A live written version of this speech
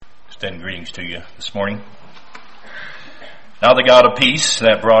Then greetings to you this morning. Now the God of peace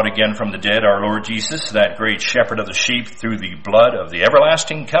that brought again from the dead our Lord Jesus, that great shepherd of the sheep, through the blood of the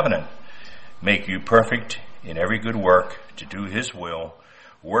everlasting covenant, make you perfect in every good work to do his will,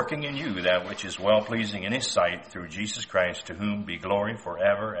 working in you that which is well-pleasing in his sight, through Jesus Christ, to whom be glory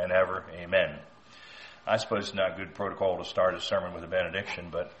forever and ever. Amen. I suppose it's not good protocol to start a sermon with a benediction,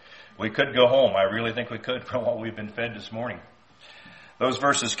 but we could go home. I really think we could from what we've been fed this morning. Those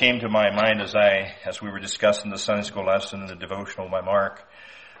verses came to my mind as we were discussing the Sunday school lesson and the devotional by Mark.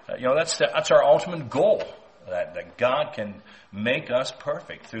 That's our ultimate goal, that God can make us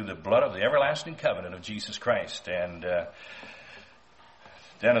perfect through the blood of the everlasting covenant of Jesus Christ. And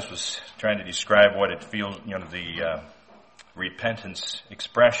Dennis was trying to describe what it feels, the repentance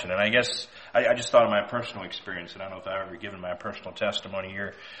expression. And I guess I just thought of my personal experience, and I don't know if I've ever given my personal testimony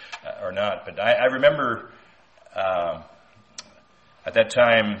here or not, but I remember at that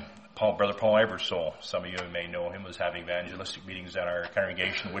time, Brother Paul Ebersole, some of you may know him, was having evangelistic meetings at our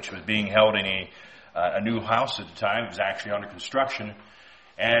congregation, which was being held in a new house at the time. It was actually under construction.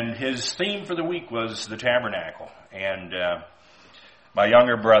 And his theme for the week was the tabernacle. And my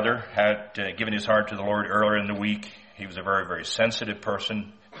younger brother had given his heart to the Lord earlier in the week. He was a very, very sensitive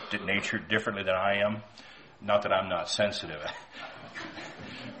person, natured differently than I am. Not that I'm not sensitive.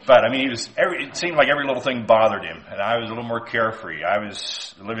 But, it seemed like every little thing bothered him, and I was a little more carefree. I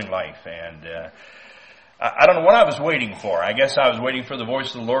was living life, and I don't know what I was waiting for. I guess I was waiting for the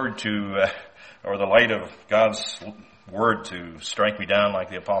voice of the Lord or the light of God's word to strike me down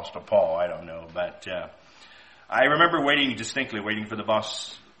like the Apostle Paul. I don't know, but I remember distinctly waiting for the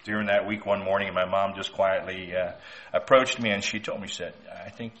bus during that week one morning, and my mom just quietly approached me, and she told me, she said,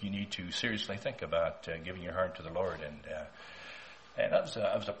 I think you need to seriously think about giving your heart to the Lord, and that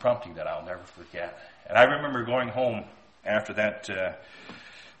was a prompting that I'll never forget. And I remember going home after that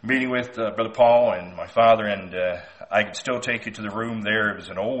meeting with Brother Paul and my father, and I could still take you to the room there. It was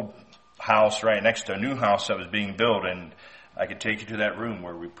an old house right next to a new house that was being built, and I could take you to that room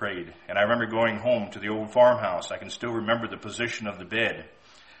where we prayed. And I remember going home to the old farmhouse. I can still remember the position of the bed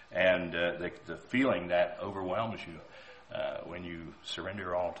and the feeling that overwhelms you when you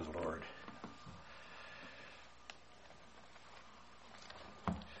surrender all to the Lord.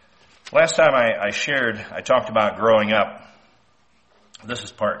 Last time I talked about growing up. This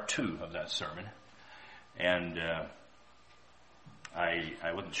is part 2 of that sermon. And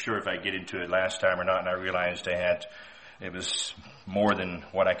I wasn't sure if I'd get into it last time or not, and I realized it was more than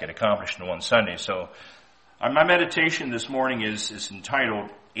what I could accomplish in one Sunday. So my meditation this morning is entitled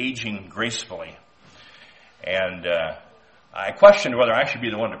Aging Gracefully. And I questioned whether I should be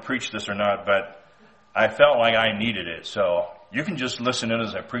the one to preach this or not, but I felt like I needed it. So you can just listen in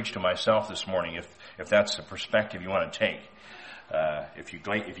as I preach to myself this morning if that's the perspective you want to take. If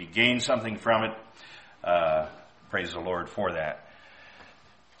you gain something from it, praise the Lord for that.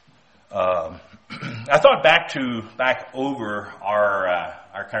 I thought back over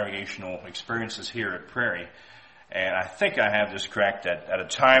our congregational experiences here at Prairie, and I think I have this correct. At a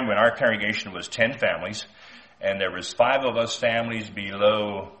time when our congregation was 10 families, and there was 5 of us families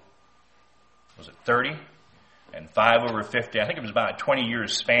below, 30? And 5 over 50. I think it was about a 20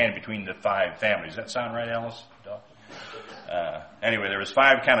 years span between the 5 families. Does that sound right, Alice? Anyway, there was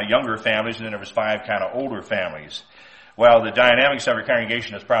 5 kind of younger families, and then there was 5 kind of older families. Well, the dynamics of our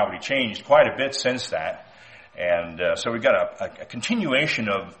congregation has probably changed quite a bit since that. And so we've got a continuation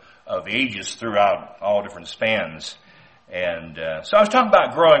of ages throughout all different spans. And so I was talking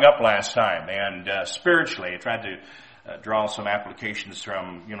about growing up last time, and spiritually, I tried to draw some applications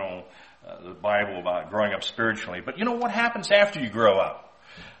from, the Bible about growing up spiritually. But what happens after you grow up?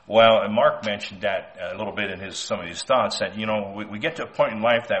 Well, and Mark mentioned that a little bit in some of his thoughts, that, we get to a point in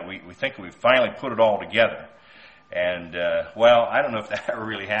life that we think we've finally put it all together. And, I don't know if that ever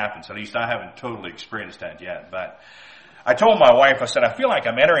really happens. At least I haven't totally experienced that yet. But I told my wife, I said, I feel like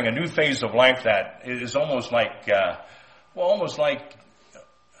I'm entering a new phase of life that is almost like, I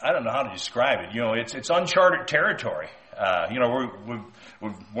don't know how to describe it. It's uncharted territory. We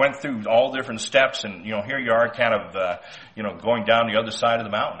went through all different steps, and here you are, kind of going down the other side of the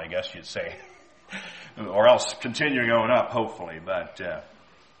mountain, I guess you'd say, or else continuing on up, hopefully. But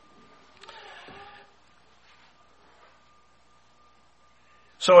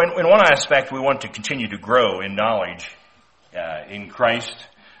so, in one aspect, we want to continue to grow in knowledge in Christ,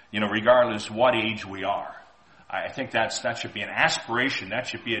 regardless what age we are. I think that should be an aspiration. That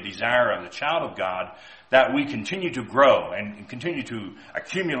should be a desire of the child of God, that we continue to grow and continue to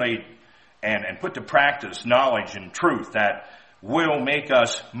accumulate and put to practice knowledge and truth that will make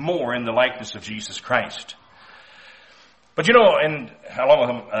us more in the likeness of Jesus Christ. But and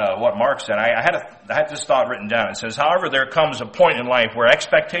along with what Mark said, I had this thought written down. It says, however, there comes a point in life where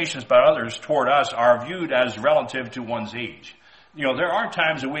expectations by others toward us are viewed as relative to one's age. There are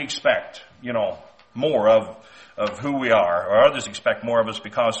times that we expect, more of who we are, or others expect more of us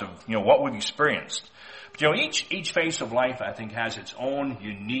because of, what we've experienced. But, each phase of life, I think, has its own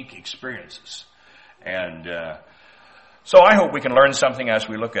unique experiences. And, so I hope we can learn something as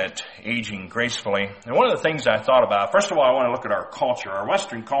we look at aging gracefully. And one of the things I thought about, first of all, I want to look at our culture. Our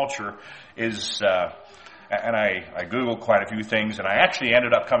Western culture is, and I Googled quite a few things, and I actually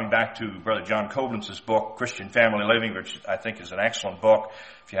ended up coming back to Brother John Koblentz's book, Christian Family Living, which I think is an excellent book.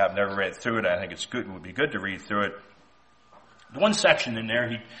 If you have never read through it, I think it would be good to read through it. The one section in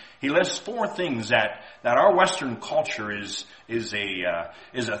there, he lists 4 things that our Western culture is a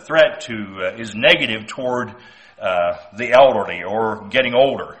threat to, is negative toward the elderly or getting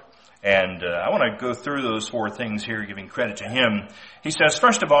older. And I want to go through those 4 things here, giving credit to him. He says,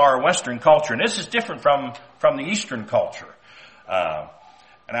 first of all, our Western culture, and this is different from the Eastern culture. And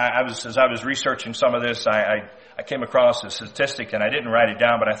as I was researching some of this, I came across a statistic, and I didn't write it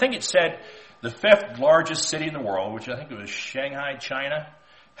down, but I think it said the 5th largest city in the world, which I think it was Shanghai, China,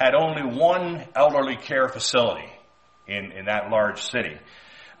 had only 1 elderly care facility in that large city.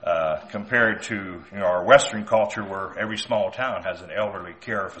 Compared to our Western culture where every small town has an elderly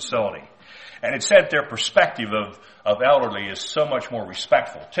care facility. And it said their perspective of elderly is so much more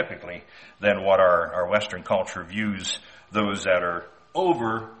respectful, typically, than what our Western culture views those that are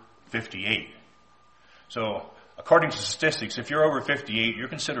over 58. So, according to statistics, if you're over 58, you're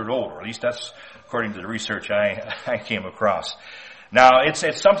considered older. At least that's according to the research I came across. Now, it's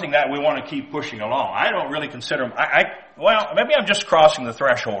something that we want to keep pushing along. I don't really consider, well, maybe I'm just crossing the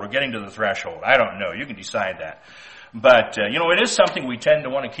threshold or getting to the threshold. I don't know. You can decide that. But, it is something we tend to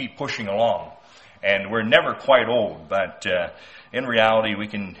want to keep pushing along. And we're never quite old, but, in reality, we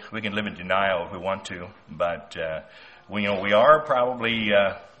can live in denial if we want to. But, we are probably,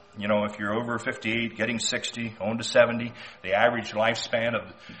 if you're over 58, getting 60, on to 70, the average lifespan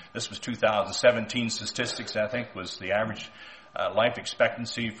of, this was 2017 statistics, I think, was the average life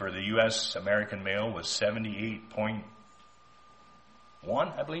expectancy for the U.S. American male was 78.1,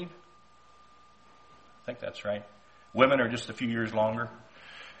 I believe. I think that's right. Women are just a few years longer.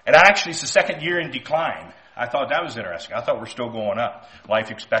 And actually, it's the second year in decline. I thought that was interesting. I thought we're still going up,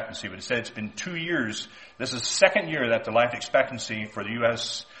 life expectancy. But it said it's been 2 years. This is the second year that the life expectancy for the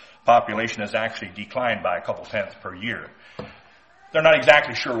U.S. population has actually declined by a couple tenths per year. They're not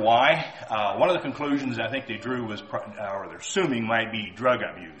exactly sure why. One of the conclusions I think they drew was, or they're assuming, might be drug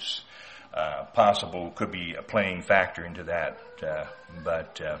abuse. Possible, could be a playing factor into that.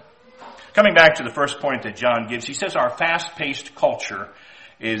 But coming back to the first point that John gives, he says our fast-paced culture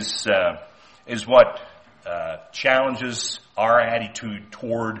is what challenges our attitude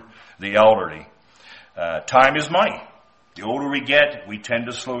toward the elderly. Time is money. The older we get, we tend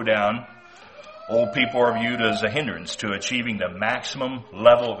to slow down. Old people are viewed as a hindrance to achieving the maximum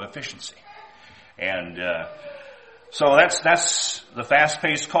level of efficiency. And so that's the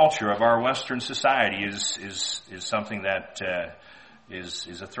fast-paced culture of our Western society is something that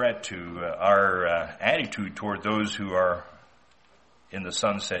is a threat to our attitude toward those who are in the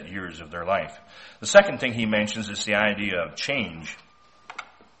sunset years of their life. The second thing he mentions is the idea of change.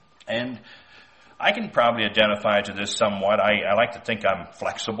 And I can probably identify to this somewhat. I like to think I'm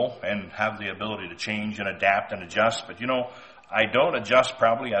flexible and have the ability to change and adapt and adjust. But, I don't adjust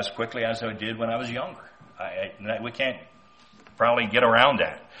probably as quickly as I did when I was younger. We can't probably get around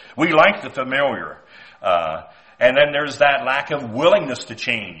that. We like the familiar. And then there's that lack of willingness to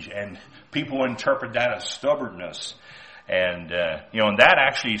change. And people interpret that as stubbornness. And, and that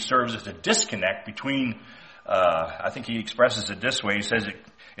actually serves as a disconnect between, I think he expresses it this way. He says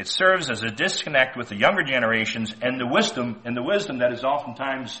it serves as a disconnect with the younger generations and the wisdom that is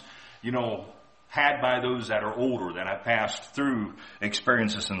oftentimes, had by those that are older, that have passed through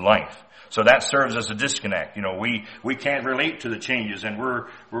experiences in life. So that serves as a disconnect. We can't relate to the changes, and we're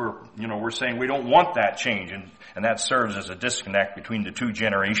saying we don't want that change, and that serves as a disconnect between the two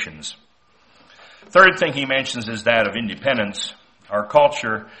generations. Third thing he mentions is that of independence. Our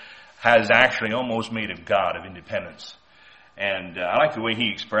culture has actually almost made a god of independence. And I like the way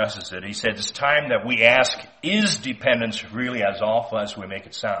he expresses it. He said, it's time that we ask, is dependence really as awful as we make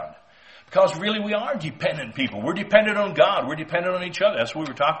it sound? Because really we are dependent people. We're dependent on God. We're dependent on each other. That's what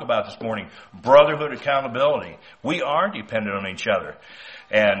we were talking about this morning. Brotherhood, accountability. We are dependent on each other.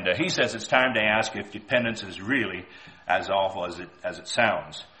 And he says it's time to ask if dependence is really as awful as it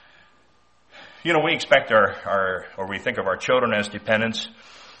sounds. We expect or we think of our children as dependents.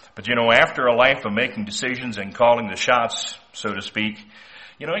 But after a life of making decisions and calling the shots, so to speak,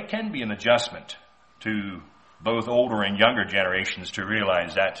 it can be an adjustment to both older and younger generations to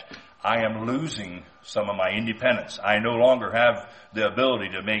realize that I am losing some of my independence. I no longer have the ability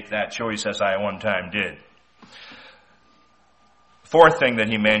to make that choice as I one time did. Fourth thing that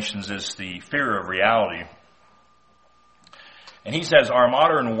he mentions is the fear of reality. And he says our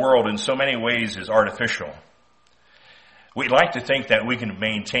modern world in so many ways is artificial. We like to think that we can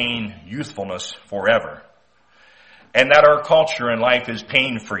maintain youthfulness forever, and that our culture and life is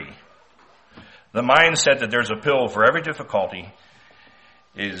pain-free. The mindset that there's a pill for every difficulty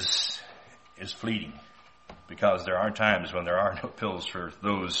is fleeting, because there are times when there are no pills for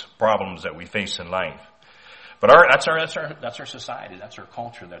those problems that we face in life. But that's our society, that's our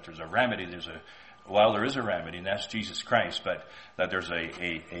culture. That there's a remedy. There is a remedy, and that's Jesus Christ. But that there's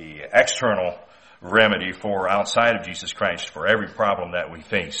a external remedy for outside of Jesus Christ for every problem that we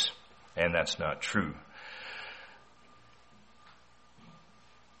face, and that's not true.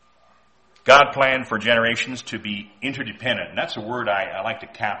 God planned for generations to be interdependent. And that's a word I like to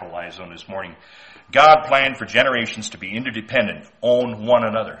capitalize on this morning. God planned for generations to be interdependent on one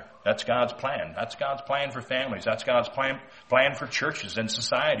another. That's God's plan. That's God's plan for families. That's God's plan for churches and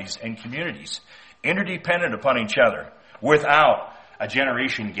societies and communities. Interdependent upon each other without a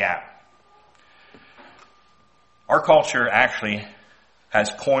generation gap. Our culture actually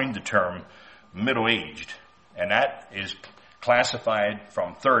has coined the term middle-aged, and that is classified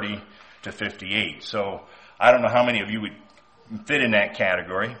from 30 to 58. So I don't know how many of you would fit in that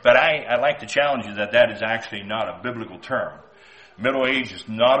category, but I'd like to challenge you that is actually not a biblical term. Middle age is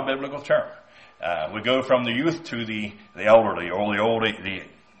not a biblical term. We go from the youth to the elderly, or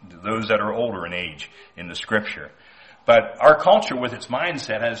those that are older in age in the Scripture. But our culture, with its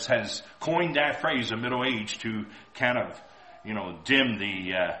mindset, has coined that phrase of middle age to kind of, dim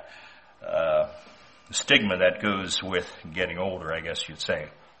the stigma that goes with getting older, I guess you'd say.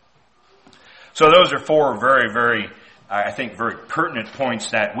 So those are four very, very, I think, very pertinent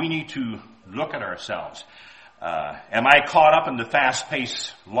points that we need to look at ourselves. Am I caught up in the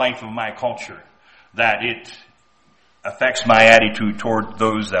fast-paced life of my culture, that it affects my attitude toward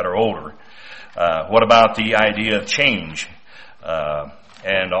those that are older? What about the idea of change,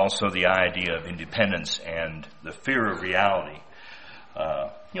 and also the idea of independence and the fear of reality?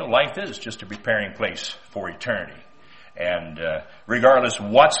 Life is just a preparing place for eternity. And regardless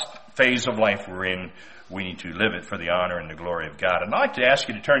what phase of life we're in, we need to live it for the honor and the glory of God. And I'd like to ask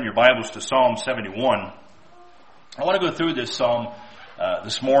you to turn your Bibles to Psalm 71. I want to go through this psalm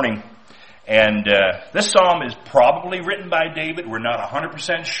this morning. And this psalm is probably written by David. We're not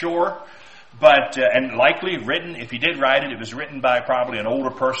 100% sure. But, and likely written, if he did write it, it was written by probably an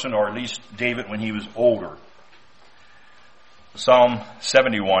older person, or at least David when he was older. Psalm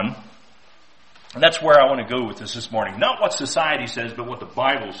 71. And that's where I want to go with this morning. Not what society says, but what the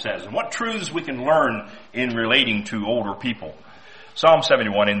Bible says, and what truths we can learn in relating to older people. Psalm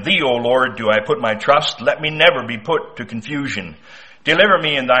 71. In thee, O Lord, do I put my trust. Let me never be put to confusion. Deliver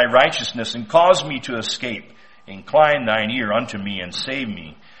me in thy righteousness, and cause me to escape. Incline thine ear unto me, and save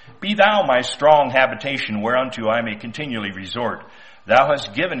me. Be thou my strong habitation, whereunto I may continually resort. Thou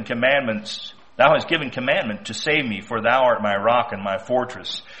hast given commandment to save me, for thou art my rock and my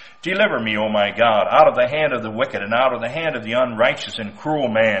fortress. Deliver me, O my God, out of the hand of the wicked, and out of the hand of the unrighteous and cruel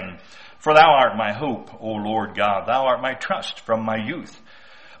man. For thou art my hope, O Lord God. Thou art my trust from my youth.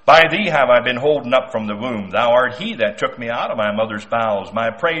 By thee have I been holden up from the womb. Thou art he that took me out of my mother's bowels. My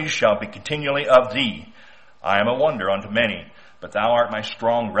praise shall be continually of thee. I am a wonder unto many, but thou art my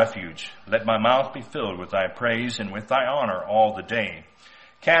strong refuge. Let my mouth be filled with thy praise, and with thy honor all the day.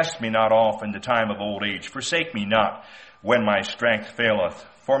 Cast me not off in the time of old age. Forsake me not when my strength faileth.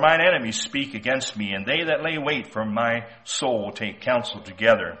 For mine enemies speak against me, and they that lay wait for my soul take counsel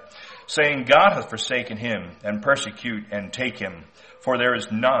together, saying, God hath forsaken him, and persecute and take him, for there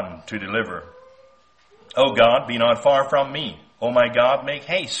is none to deliver. O God, be not far from me. O my God, make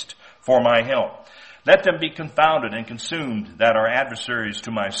haste for my help. Let them be confounded and consumed that are adversaries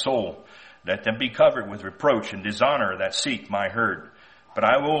to my soul. Let them be covered with reproach and dishonor that seek my hurt. But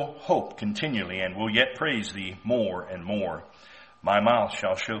I will hope continually, and will yet praise thee more and more. My mouth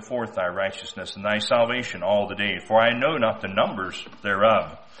shall show forth thy righteousness and thy salvation all the day, for I know not the numbers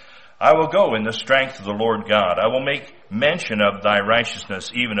thereof. I will go in the strength of the Lord God. I will make mention of thy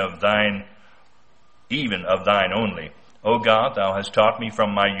righteousness, even of thine only. O God, thou hast taught me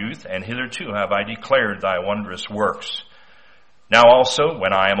from my youth, and hitherto have I declared thy wondrous works. Now also,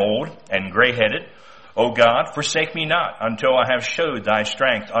 when I am old and gray-headed, O God, forsake me not, until I have showed thy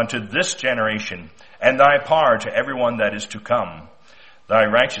strength unto this generation, and thy power to everyone that is to come. Thy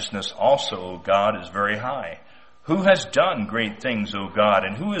righteousness also, O God, is very high. Who has done great things, O God,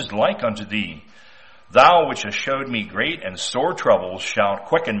 and who is like unto thee? Thou which hast showed me great and sore troubles shalt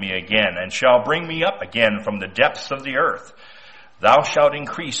quicken me again, and shalt bring me up again from the depths of the earth. Thou shalt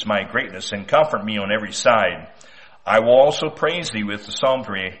increase my greatness and comfort me on every side. I will also praise thee with the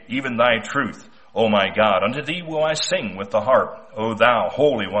psaltery, even thy truth, O my God. Unto thee will I sing with the harp, O thou,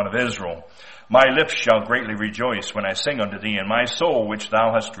 Holy One of Israel. My lips shall greatly rejoice when I sing unto thee, and my soul which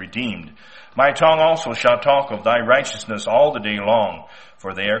thou hast redeemed. My tongue also shall talk of thy righteousness all the day long,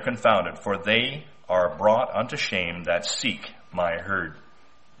 for they are confounded, for they are brought unto shame that seek my herd.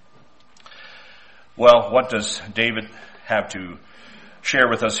 Well, what does David have to share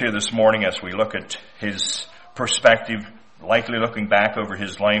with us here this morning as we look at his perspective, likely looking back over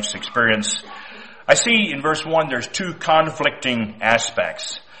his life's experience? I see in verse 1 there's two conflicting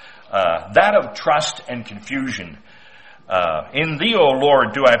aspects. That of trust and confusion. In thee, O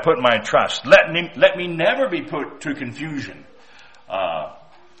Lord, do I put my trust. Let me never be put to confusion.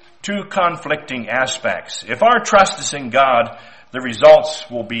 Two conflicting aspects. If our trust is in God, the results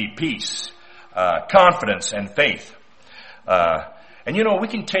will be peace, confidence, and faith. And we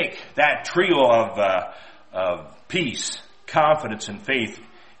can take that trio of peace, confidence, and faith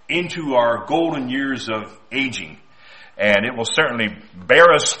into our golden years of aging. And it will certainly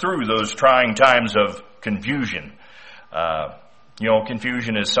bear us through those trying times of confusion.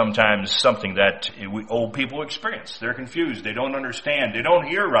 Confusion is sometimes something that old people experience. They're confused. They don't understand. They don't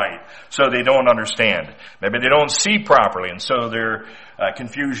hear right, so they don't understand. Maybe they don't see properly, and so their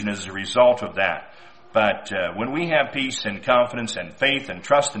confusion is a result of that. But when we have peace and confidence and faith and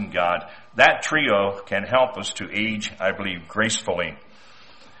trust in God, that trio can help us to age, I believe, gracefully,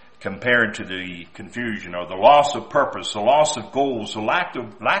 compared to the confusion or the loss of purpose, the loss of goals, the lack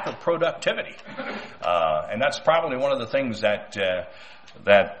of productivity. And that's probably one of the things that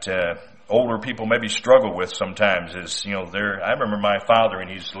older people maybe struggle with sometimes is, I remember my father in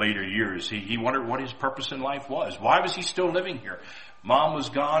his later years, he wondered what his purpose in life was. Why was he still living here? Mom was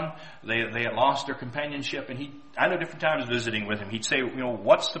gone. They had lost their companionship, and I know different times visiting with him, he'd say,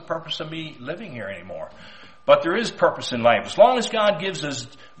 what's the purpose of me living here anymore? But there is purpose in life. As long as God gives us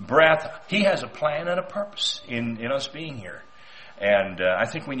breath, He has a plan and a purpose in us being here. And I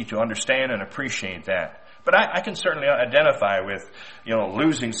think we need to understand and appreciate that. But I can certainly identify with,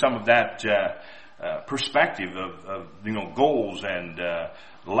 losing some of that perspective of goals and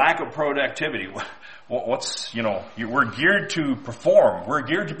lack of productivity. We're geared to perform. We're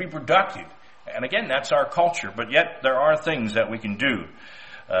geared to be productive. And again, that's our culture. But yet there are things that we can do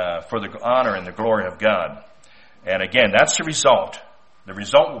for the honor and the glory of God. And again, that's the result. The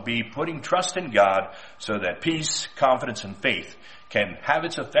result will be putting trust in God so that peace, confidence, and faith can have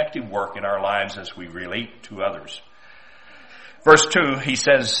its effective work in our lives as we relate to others. Verse 2, he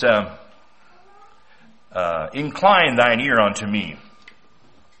says, incline thine ear unto me.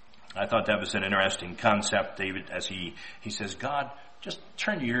 I thought that was an interesting concept, David, as he says, God, just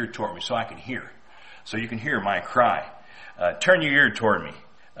turn your ear toward me so I can hear, so you can hear my cry. Turn your ear toward me.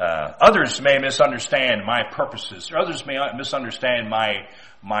 Others may misunderstand my purposes, or others may misunderstand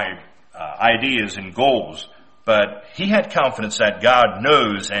my ideas and goals, but he had confidence that God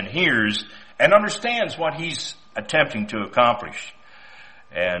knows and hears and understands what he's attempting to accomplish.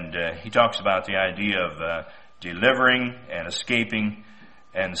 And he talks about the idea of delivering and escaping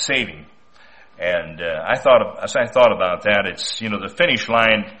and saving. And as I thought about that, it's, the finish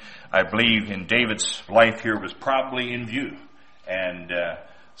line, I believe, in David's life here was probably in view. And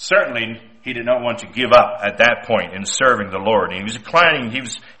certainly, he did not want to give up at that point in serving the Lord. And he was inclining.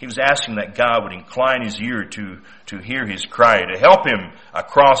 He was asking that God would incline his ear to hear his cry, to help him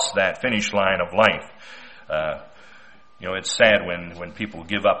across that finish line of life. It's sad when people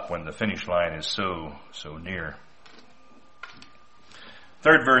give up when the finish line is so near.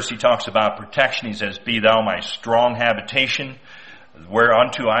 Third verse, he talks about protection. He says, "Be thou my strong habitation,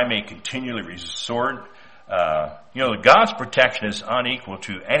 whereunto I may continually resort." God's protection is unequal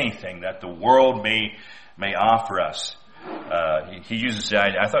to anything that the world may offer us. He uses the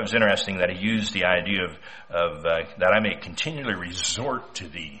idea, I thought it was interesting that he used the idea of that I may continually resort to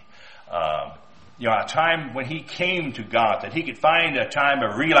thee. A time when he came to God, that he could find a time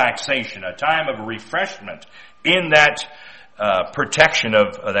of relaxation, a time of refreshment in that protection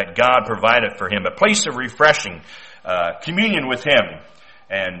that God provided for him, a place of refreshing, communion with him.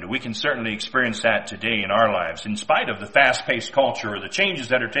 And we can certainly experience that today in our lives. In spite of the fast-paced culture or the changes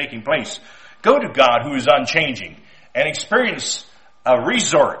that are taking place, go to God who is unchanging and experience a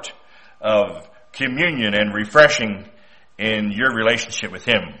resort of communion and refreshing in your relationship with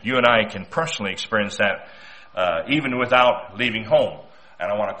Him. You and I can personally experience that even without leaving home.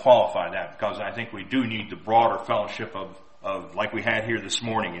 And I want to qualify that because I think we do need the broader fellowship of like we had here this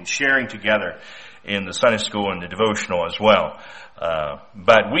morning and sharing together in the Sunday school and the devotional as well.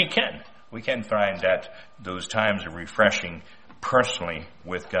 But we can find that those times are refreshing personally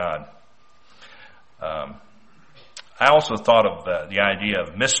with God. I also thought of the idea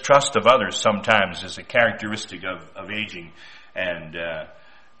of mistrust of others sometimes as a characteristic of aging. And,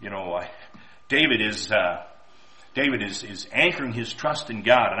 David is anchoring his trust in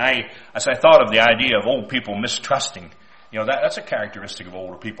God. And as I thought of the idea of old people mistrusting, that's a characteristic of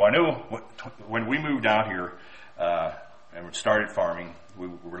older people. I knew when we moved out here, and started farming, we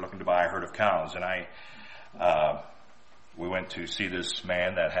were looking to buy a herd of cows. And we went to see this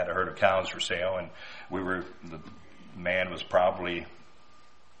man that had a herd of cows for sale, and the man was probably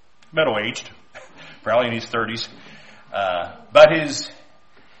middle-aged, probably in his 30s. But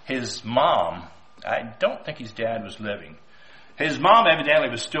his mom, I don't think his dad was living. His mom evidently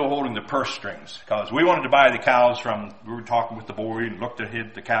was still holding the purse strings because we wanted to buy the cows we were talking with the boy and looked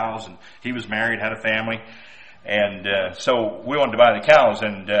at the cows, and he was married, had a family. And so we wanted to buy the cows.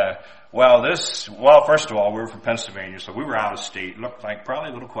 And first of all, we were from Pennsylvania, so we were out of state. Looked like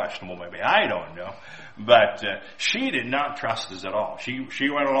probably a little questionable, maybe. I don't know. But she did not trust us at all. She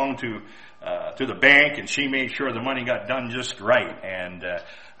went along to the bank, and she made sure the money got done just right. And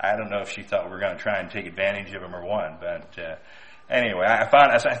I don't know if she thought we were going to try and take advantage of him or what. But anyway,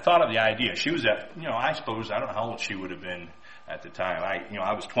 as I thought of the idea, she was at, I suppose, I don't know how old she would have been at the time.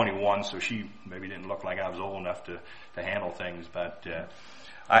 I was 21, so she maybe didn't look like I was old enough to handle things. But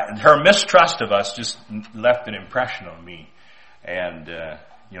her mistrust of us just left an impression on me. And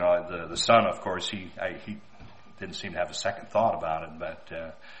the son, of course, he didn't seem to have a second thought about it. But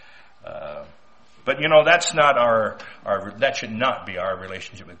that's not that should not be our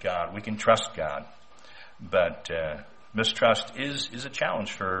relationship with God. We can trust God, but mistrust is a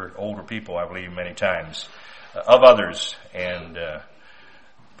challenge for older people, I believe, many times of others, and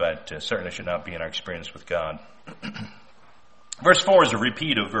but certainly should not be in our experience with God. Verse 4 is a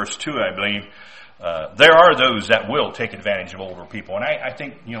repeat of verse 2, I believe. There are those that will take advantage of older people. And I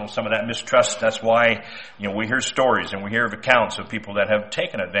think, some of that mistrust, that's why, we hear stories and we hear of accounts of people that have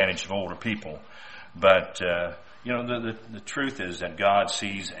taken advantage of older people. But, the truth is that God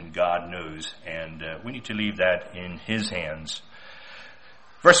sees and God knows, and we need to leave that in His hands.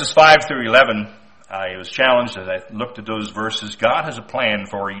 Verses 5 through 11, I was challenged as I looked at those verses. God has a plan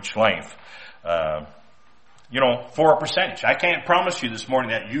for each life. For a percentage. I can't promise you this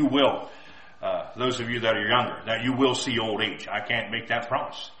morning that you will, those of you that are younger, that you will see old age. I can't make that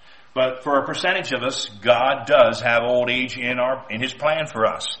promise. But for a percentage of us, God does have old age in His plan for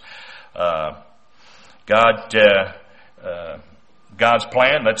us. God's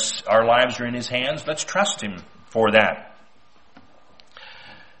plan, our lives are in His hands. Let's trust Him for that.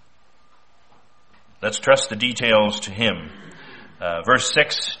 Let's trust the details to Him. Verse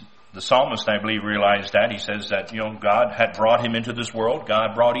 6, the psalmist, I believe, realized that. He says that, God had brought him into this world.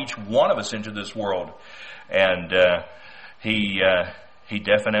 God brought each one of us into this world. And He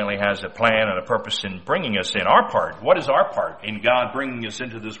definitely has a plan and a purpose in bringing us in. Our part, what is our part in God bringing us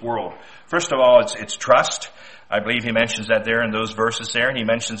into this world? First of all, it's trust. I believe He mentions that there in those verses there. And He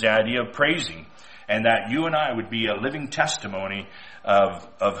mentions the idea of praising. And that you and I would be a living testimony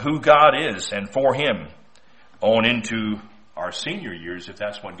of who God is and for Him on into our senior years, if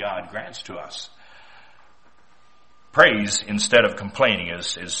that's what God grants to us. Praise instead of complaining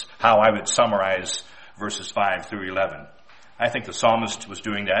is how I would summarize verses 5 through 11. I think the psalmist was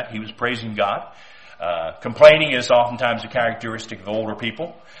doing that. He was praising God. Complaining is oftentimes a characteristic of older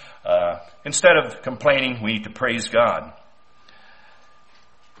people. Instead of complaining, we need to praise God.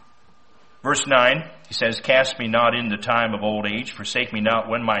 Verse 9, he says, "Cast me not in the time of old age, forsake me not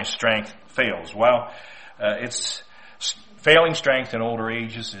when my strength fails." Well, it's failing strength in older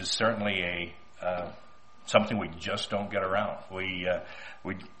ages is certainly something we just don't get around. We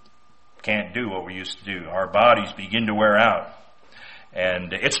can't do what we used to do. Our bodies begin to wear out,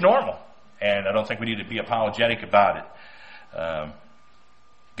 and it's normal. And I don't think we need to be apologetic about it.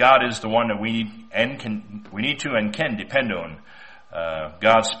 God is the one that we need to and can depend on.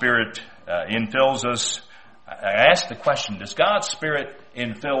 God's Spirit infills us. I ask the question, does God's Spirit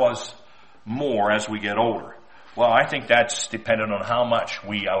infill us more as we get older? Well, I think that's dependent on how much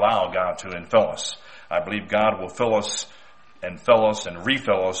we allow God to infill us. I believe God will fill us and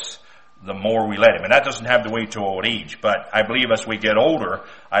refill us the more we let Him. And that doesn't have to wait till old age. But I believe as we get older,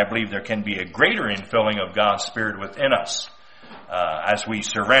 I believe there can be a greater infilling of God's Spirit within us as we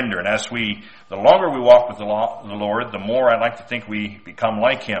surrender. And the longer we walk with the Lord, the more I'd like to think we become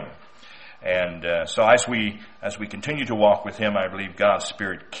like Him. And so as we continue to walk with Him, I believe God's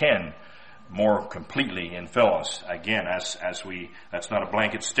Spirit can more completely infill us. Again, that's not a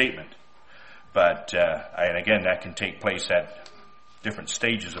blanket statement, but and again, that can take place at different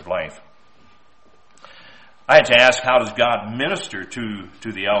stages of life. I had to ask, how does God minister to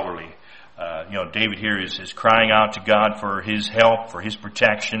the elderly? David here is crying out to God for His help, for His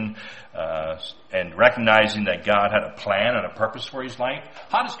protection, and recognizing that God had a plan and a purpose for his life.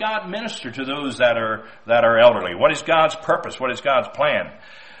 How does God minister to those that are elderly? What is God's purpose? What is God's plan?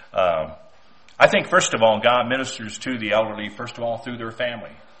 I think, first of all, God ministers to the elderly, first of all, through their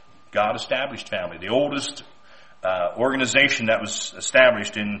family. God established family. The oldest organization that was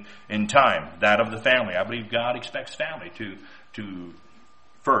established in time, that of the family. I believe God expects family to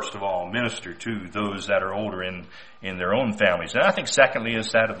first of all minister to those that are older in their own families. And I think secondly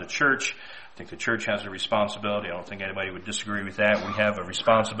is that of the church. I think the church has a responsibility. I don't think anybody would disagree with that. We have a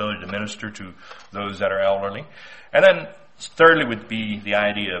responsibility to minister to those that are elderly. And then thirdly would be the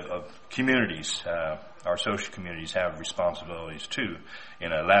idea of communities. Our social communities have responsibilities too,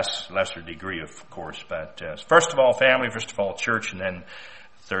 in a lesser degree, of course. But first of all, family, first of all, church, and then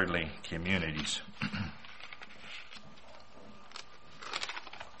thirdly, communities.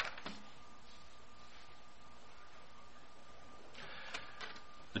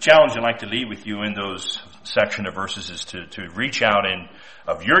 The challenge I'd like to leave with you in those section of verses is to reach out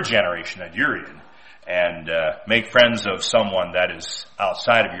of your generation that you're in and make friends of someone that is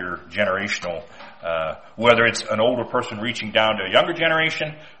outside of your generational, whether it's an older person reaching down to a younger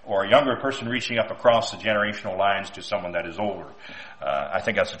generation or a younger person reaching up across the generational lines to someone that is older. I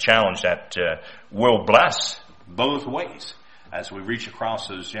think that's a challenge that will bless both ways as we reach across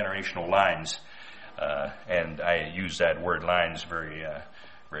those generational lines. And I use that word lines very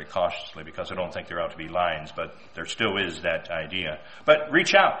cautiously because I don't think there ought to be lines, but there still is that idea. But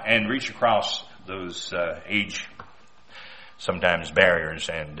reach out and reach across those age, sometimes barriers,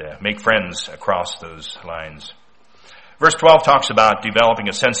 and make friends across those lines. Verse 12 talks about developing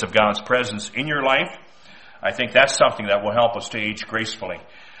a sense of God's presence in your life. I think that's something that will help us to age gracefully.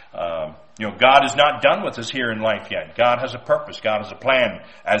 God is not done with us here in life yet. God has a purpose. God has a plan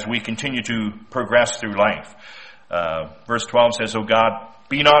as we continue to progress through life. Verse 12 says, "O God,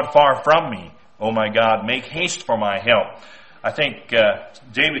 be not far from me. O my God, make haste for my help." I think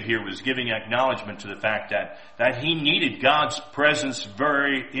David here was giving acknowledgement to the fact that he needed God's presence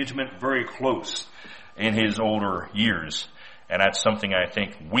very intimate, very close in his older years. And that's something I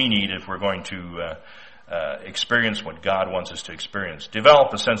think we need if we're going to experience what God wants us to experience.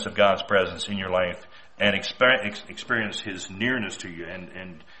 Develop a sense of God's presence in your life and experience His nearness to you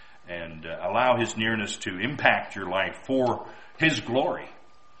and allow His nearness to impact your life for His glory.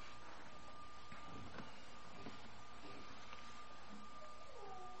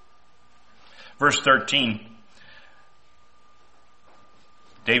 Verse 13,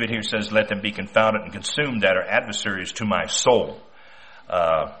 David here says, "Let them be confounded and consumed that are adversaries to my soul."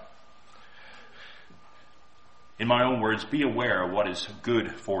 In my own words, be aware of what is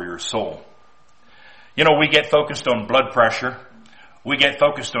good for your soul. We get focused on blood pressure. We get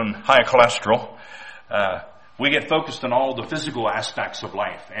focused on high cholesterol. We get focused on all the physical aspects of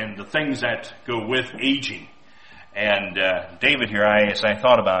life and the things that go with aging. And David here, as I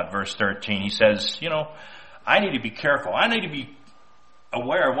thought about verse 13, he says, I need to be careful. I need to be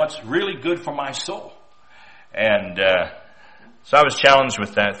aware of what's really good for my soul. And so I was challenged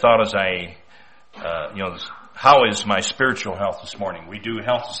with that thought as how is my spiritual health this morning? We do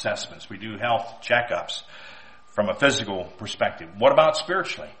health assessments. We do health checkups from a physical perspective. What about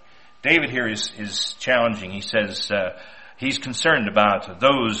spiritually? David here is challenging. He says he's concerned about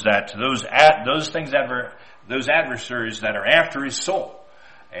those adversaries that are after his soul.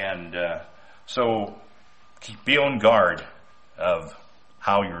 And so be on guard of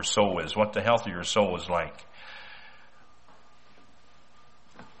how your soul is, what the health of your soul is like.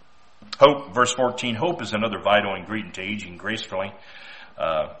 Hope, verse 14, hope is another vital ingredient to aging gracefully.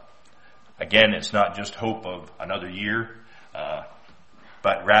 Again, it's not just hope of another year,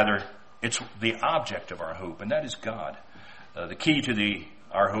 but rather it's the object of our hope, and that is God. The key to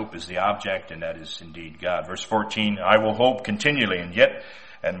our hope is the object, and that is indeed God. Verse 14, "I will hope continually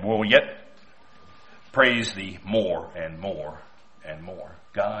and will yet praise thee more and more and more."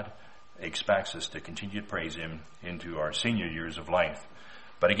 God expects us to continue to praise Him into our senior years of life.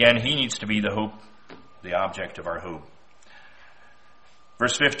 But again, He needs to be the hope, the object of our hope.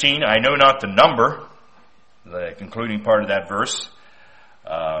 Verse 15, "I know not the number," the concluding part of that verse.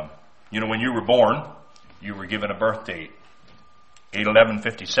 When you were born, you were given a birth date.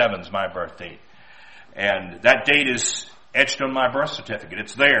 8/11/57 is my birth date. And that date is etched on my birth certificate.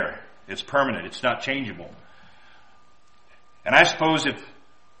 It's there. It's permanent. It's not changeable. And I suppose if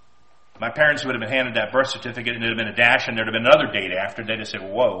my parents would have been handed that birth certificate and it had been a dash and there would have been another date after, they'd have said,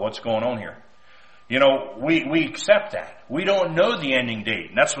 whoa, what's going on here? You know, we accept that. We don't know the ending date.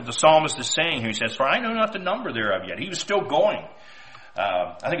 And that's what the psalmist is saying here. He says, for I know not the number thereof yet. He was still going.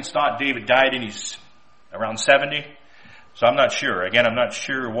 I think it's thought David died and he's around 70. So I'm not sure. Again, I'm not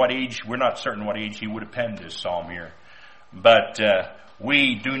sure what age, we're not certain what age he would have penned this psalm here. But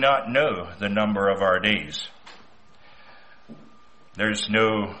we do not know the number of our days. There's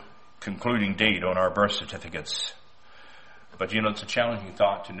no concluding date on our birth certificates. But you know, it's a challenging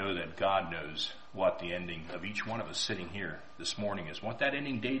thought to know that God knows what the ending of each one of us sitting here this morning is, what that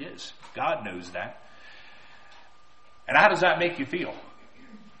ending date is. God knows that. And how does that make you feel?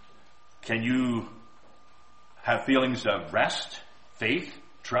 Can you have feelings of rest, faith,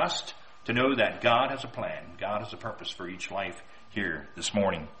 trust, to know that God has a plan, God has a purpose for each life here this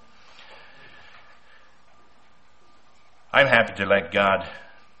morning? I'm happy to let God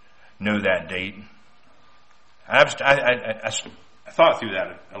know that date. I thought through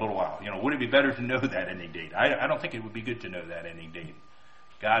that a little while. You know, would it be better to know that ending date? I don't think it would be good to know that ending date.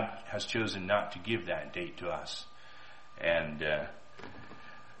 God has chosen not to give that date to us. And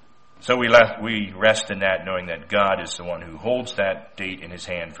so we rest in that, knowing that God is the one who holds that date in his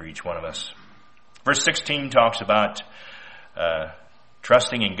hand for each one of us. Verse 16 talks about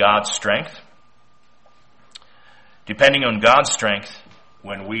trusting in God's strength. Depending on God's strength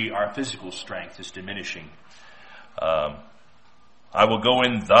when our physical strength is diminishing. I will go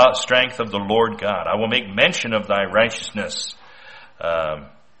in the strength of the Lord God. I will make mention of thy righteousness. I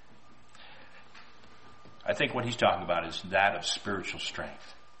think what he's talking about is that of spiritual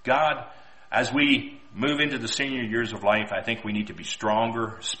strength. God, as we move into the senior years of life, I think we need to be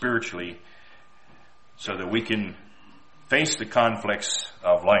stronger spiritually so that we can face the conflicts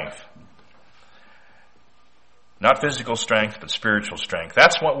of life. Not physical strength, but spiritual strength.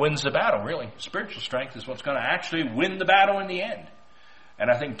 That's what wins the battle, really. Spiritual strength is what's going to actually win the battle in the end. And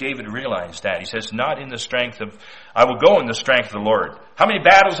I think David realized that. He says, not in the strength of, I will go in the strength of the Lord. How many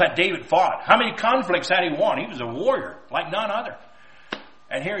battles had David fought? How many conflicts had he won? He was a warrior like none other.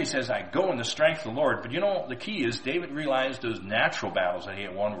 And here he says, I go in the strength of the Lord. But you know, the key is David realized those natural battles that he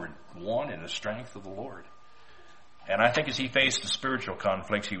had won were won in the strength of the Lord. And I think as he faced the spiritual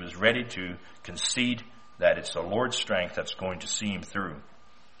conflicts, he was ready to concede that it's the Lord's strength that's going to see him through.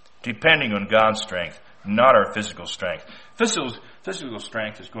 Depending on God's strength, not our physical strength. Physical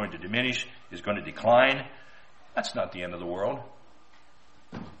strength is going to diminish, is going to decline. That's not the end of the world.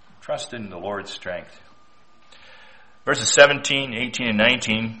 Trust in the Lord's strength. Verses 17, 18, and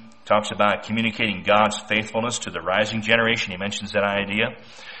 19 talks about communicating God's faithfulness to the rising generation. He mentions that idea.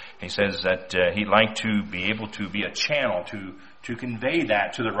 He says that he'd like to be able to be a channel to convey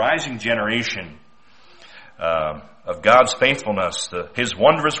that to the rising generation of God's faithfulness, his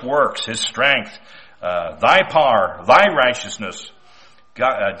wondrous works, his strength, thy power, thy righteousness.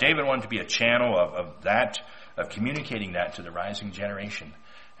 David wanted to be a channel of communicating that to the rising generation.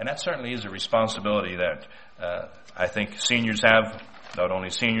 And that certainly is a responsibility that I think seniors have, not only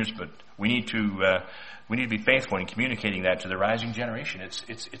seniors, but we need to be faithful in communicating that to the rising generation.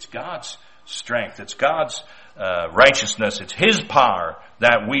 It's God's strength. It's God's righteousness. It's his power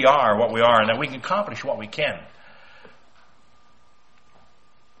that we are what we are and that we can accomplish what we can.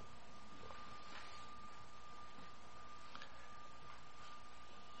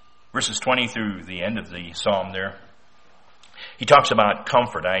 Verses 20 through the end of the psalm there, he talks about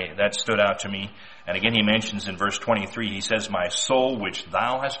comfort. That stood out to me. And again, he mentions in verse 23, he says, my soul which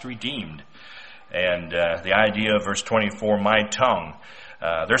thou hast redeemed. And the idea of verse 24, my tongue.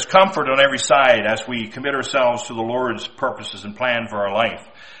 There's comfort on every side as we commit ourselves to the Lord's purposes and plan for our life.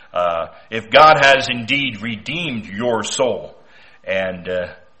 If God has indeed redeemed your soul, and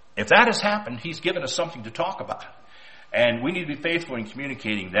if that has happened, he's given us something to talk about. And we need to be faithful in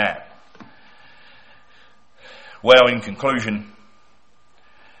communicating that. Well, in conclusion,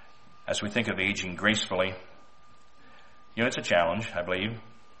 as we think of aging gracefully, it's a challenge, I believe.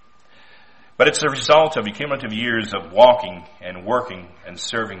 But it's the result of cumulative years of walking and working and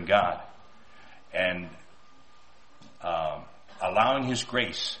serving God and allowing his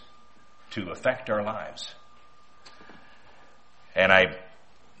grace to affect our lives. And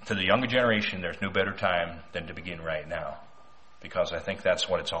to the younger generation, there's no better time than to begin right now, because I think that's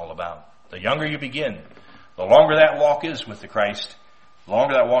what it's all about. The younger you begin, the longer that walk is with Christ,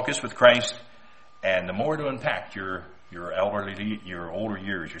 and the more to impact your older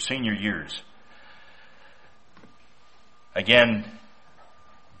years, your senior years. Again,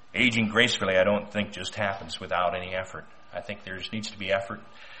 aging gracefully, I don't think just happens without any effort. I think there needs to be effort.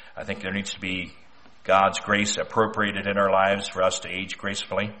 I think there needs to be God's grace appropriated in our lives for us to age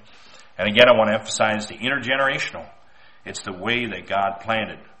gracefully. And again, I want to emphasize the intergenerational. It's the way that God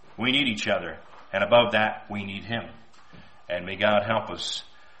planned it. We need each other. And above that, we need Him. And may God help us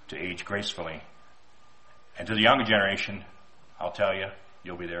to age gracefully. And to the younger generation, I'll tell you,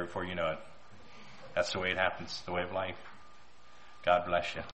 you'll be there before you know it. That's the way it happens, the way of life. God bless you.